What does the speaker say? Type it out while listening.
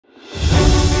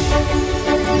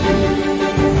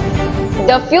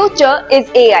The future is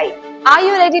AI. Are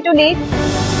you ready to lead?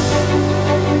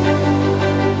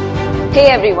 Hey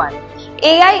everyone,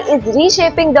 AI is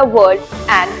reshaping the world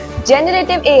and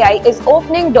generative AI is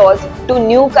opening doors to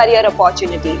new career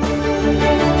opportunities.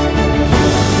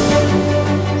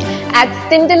 At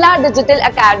Scintilla Digital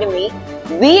Academy,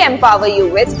 we empower you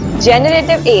with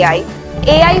generative AI,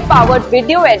 AI-powered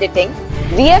video editing,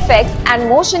 VFX and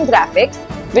motion graphics,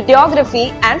 videography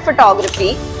and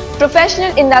photography,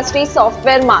 professional industry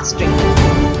software mastery.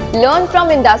 Learn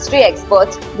from industry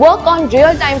experts, work on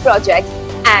real-time projects,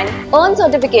 and earn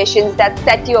certifications that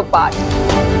set you apart.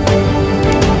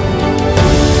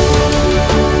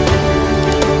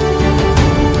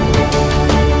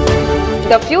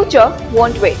 The future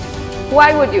won't wait.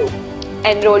 Why would you?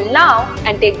 Enroll now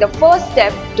and take the first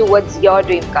step towards your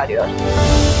dream career.